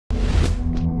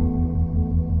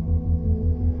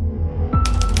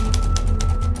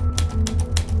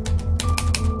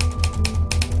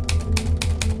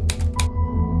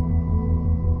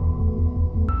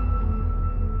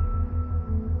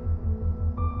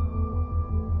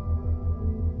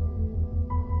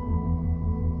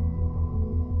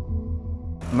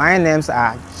My names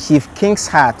are Chief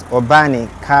Kingsheart Obani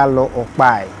Carlo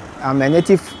Okpai. I'm a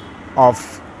native of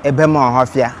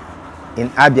Ifeanyi in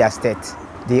Abia State,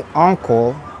 the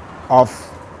uncle of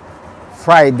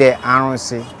Ifeanyi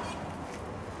Arunsi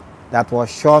that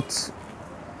was shot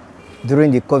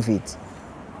during the COVID.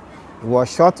 He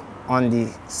was shot on the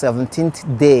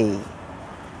 17th day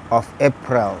of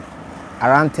April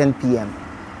around 10 p.m.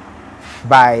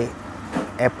 by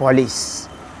a police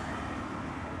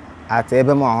at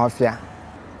Ifeanyi.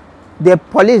 The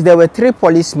police, there were 3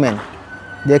 policemen.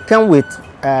 They came with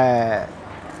a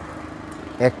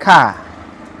car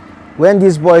when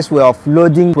these boys were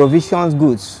offloading provisions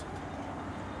goods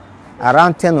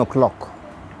around 10 o'clock.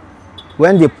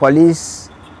 When the police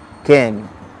came,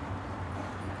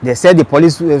 they said the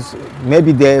police was,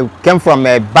 maybe they came from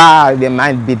a bar, they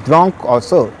might be drunk or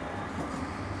so.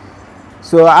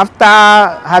 So after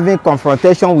having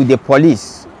confrontation with the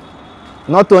police,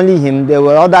 not only him, there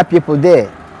were other people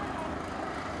there.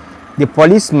 The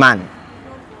policeman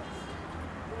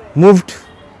moved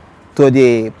to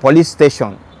the police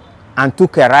station and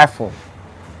took a rifle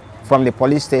from the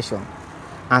police station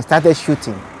and started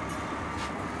shooting.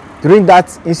 During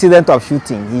that incident of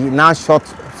shooting, he now shot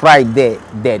Friday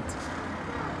dead.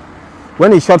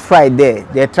 When he shot Friday,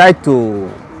 they tried to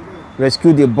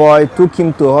rescue the boy, took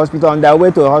him to hospital. On their way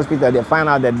to the hospital, they found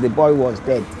out that the boy was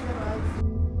dead.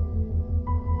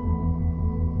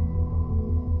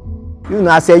 You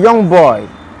know, as a young boy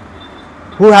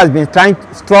who has been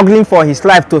struggling for his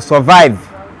life to survive,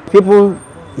 people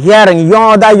hearing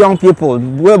other young people,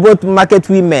 both market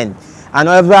women and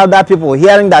other people,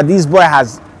 hearing that this boy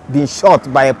has been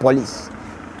shot by a police,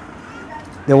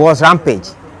 there was rampage.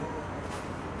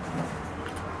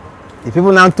 The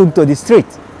people now took to the street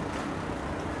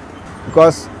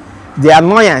because the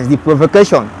annoyance, the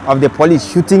provocation of the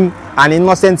police shooting an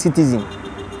innocent citizen.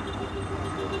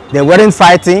 They weren't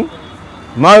fighting.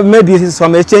 Maybe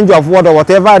some exchange of word or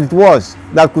whatever it was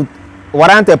that could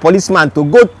warrant a policeman to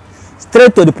go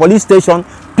straight to the police station,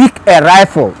 pick a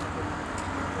rifle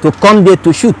to come there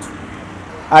to shoot.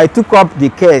 I took up the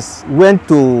case,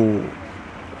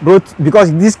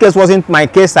 because this case wasn't my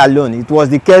case alone. It was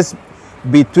the case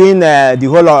between the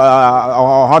whole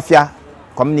Ohafia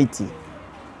community.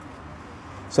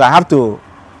 So I have to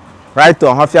write to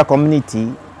Ohafia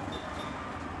community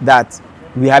that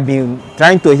we have been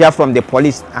trying to hear from the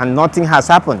police and nothing has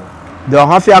happened. The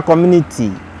Ohafia community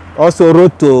also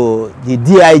wrote to the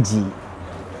DIG,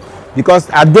 because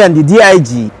at then the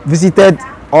DIG visited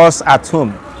us at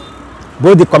home.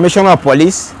 Both the Commissioner of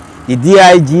Police, the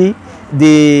DIG,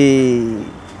 the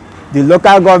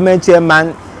local government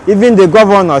chairman, even the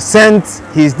governor sent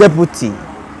his deputy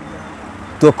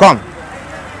to come.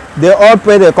 They all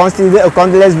paid a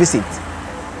condolence visit.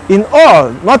 In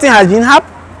all, nothing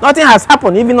has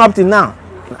happened even up to now.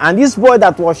 And this boy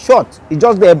that was shot is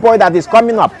just the boy that is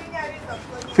coming up,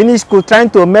 finished school,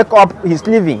 trying to make up his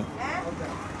living.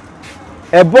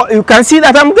 A boy, you can see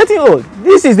that I'm getting old.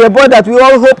 This is the boy that we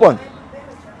all hope on,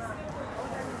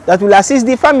 that will assist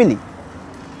the family.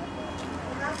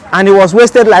 And he was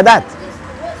wasted like that.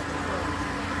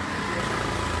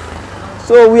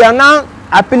 So we are now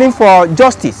appealing for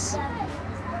justice.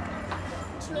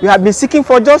 We have been seeking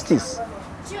for justice.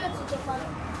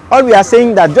 All we are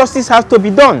saying that justice has to be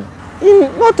done.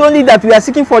 Not only that we are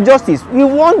seeking for justice, we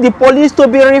want the police to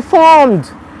be reformed.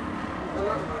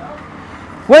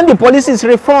 When the police is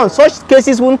reformed, such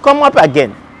cases won't come up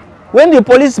again. When the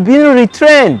police being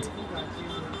retrained,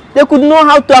 they could know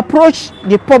how to approach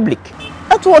the public.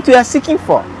 That's what we are seeking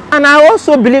for. And I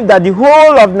also believe that the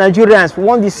whole of Nigerians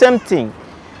want the same thing.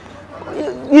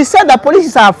 You said that police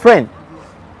is our friend.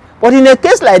 But in a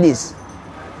case like this,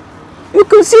 you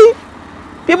can see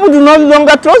people do no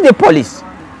longer trust the police.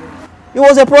 He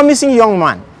was a promising young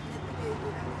man.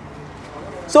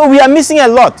 So we are missing a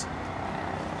lot.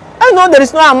 I know there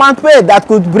is no amount paid that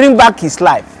could bring back his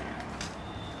life.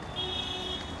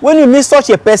 When you miss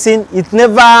such a person, it's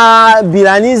never been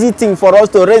an easy thing for us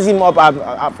to raise him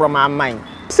up from our mind.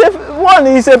 One,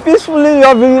 he's a peacefully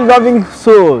loving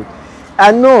soul.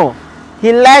 I know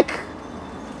he likes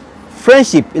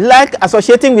friendship. He likes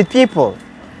associating with people.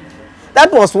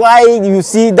 That was why you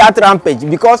see that rampage,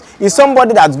 because he's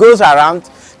somebody that goes around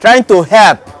trying to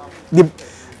help the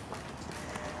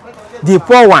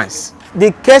poor ones.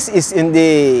 The case is in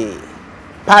the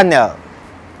panel,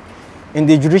 in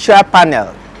the judicial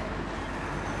panel,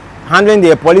 handling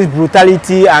the police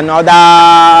brutality and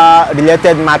other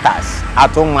related matters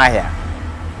at Umuahia.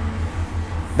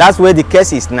 That's where the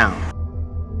case is now.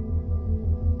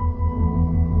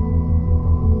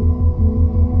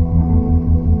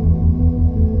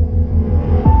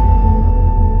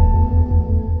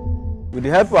 With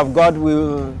the help of God,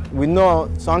 we know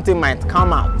something might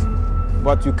come out,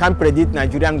 but you can't predict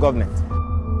Nigerian government.